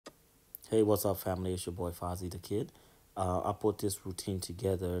Hey, what's up, family? It's your boy Fozzie the Kid. I put this routine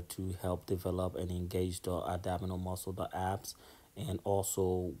together to help develop and engage the abdominal muscle, the abs, and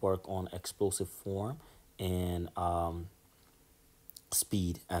also work on explosive form and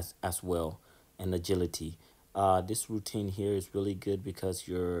speed as well and agility. This routine here is really good because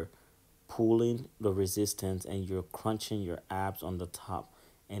you're pulling the resistance and you're crunching your abs on the top,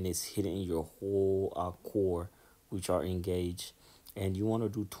 and it's hitting your whole core, which are engaged. And you want to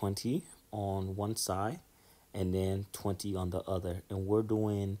do 20 on one side and then 20 on the other. And we're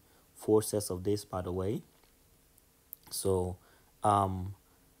doing 4 sets of this, by the way. So um,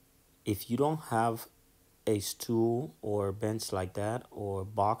 if you don't have a stool or bench like that or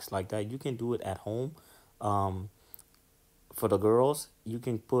box like that, you can do it at home. Um, for the girls, you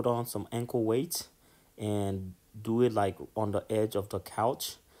can put on some ankle weights and do it like on the edge of the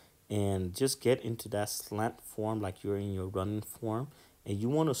couch and just get into that slant form like you're in your running form. And you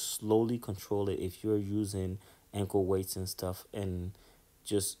want to slowly control it if you're using ankle weights and stuff, and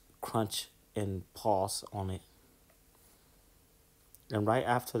just crunch and pause on it. And right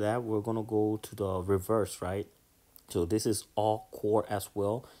after that, we're going to go to the reverse, right? So this is all core as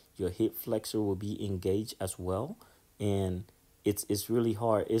well. Your hip flexor will be engaged as well, and it's really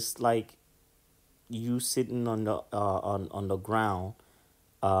hard. It's like you sitting on the on the ground,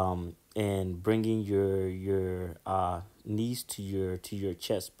 and bringing your knees to your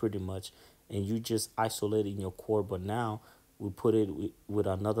chest pretty much, and you just isolating your core. But now we put it with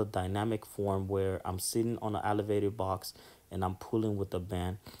another dynamic form where I'm sitting on an elevated box and I'm pulling with the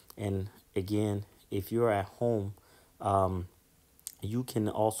band. And again, if you're at home, um, you can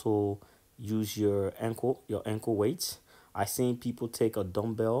also use your ankle weights. I seen people take a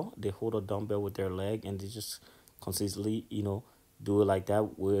dumbbell, they hold a dumbbell with their leg and they just consistently, do it like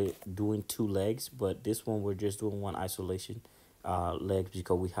that. We're doing two legs, but this one we're just doing one isolation leg,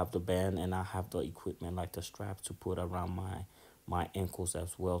 because we have the band and I have the equipment like the straps to put around my ankles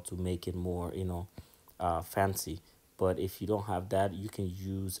as well to make it more, fancy. But if you don't have that, you can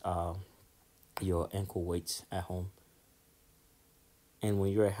use your ankle weights at home. And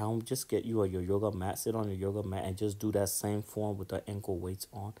when you're at home, just get you your yoga mat, sit on your yoga mat, and just do that same form with the ankle weights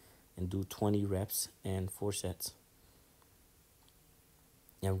on, and do 20 reps and 4 sets.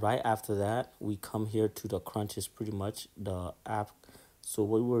 And right after that, we come here to the crunches, pretty much the app. So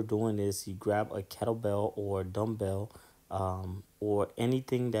what we're doing is you grab a kettlebell or dumbbell, or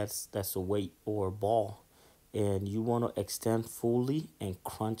anything that's a weight or ball, and you want to extend fully and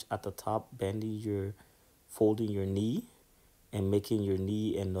crunch at the top, folding your knee and making your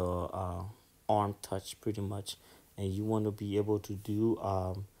knee and the arm touch pretty much. And you want to be able to do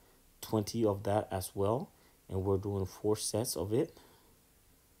 20 of that as well. And we're doing 4 sets of it.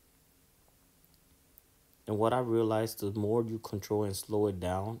 And what I realized, the more you control and slow it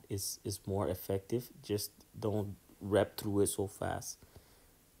down is more effective. Just don't rep through it so fast.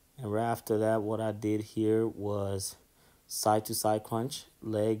 And right after that, what I did here was side to side crunch,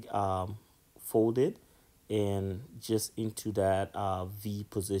 leg folded, and just into that V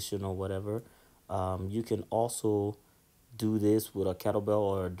position or whatever. You can also do this with a kettlebell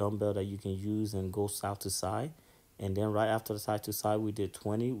or a dumbbell that you can use and go side to side. And then right after the side to side, we did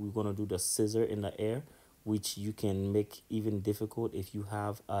 20. We're going to do the scissor in the air, which you can make even difficult if you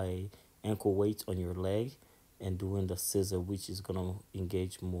have a ankle weight on your leg and doing the scissor, which is going to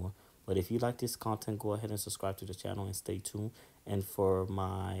engage more. But if you like this content, go ahead and subscribe to the channel and stay tuned. And for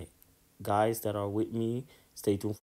my guys that are with me, stay tuned.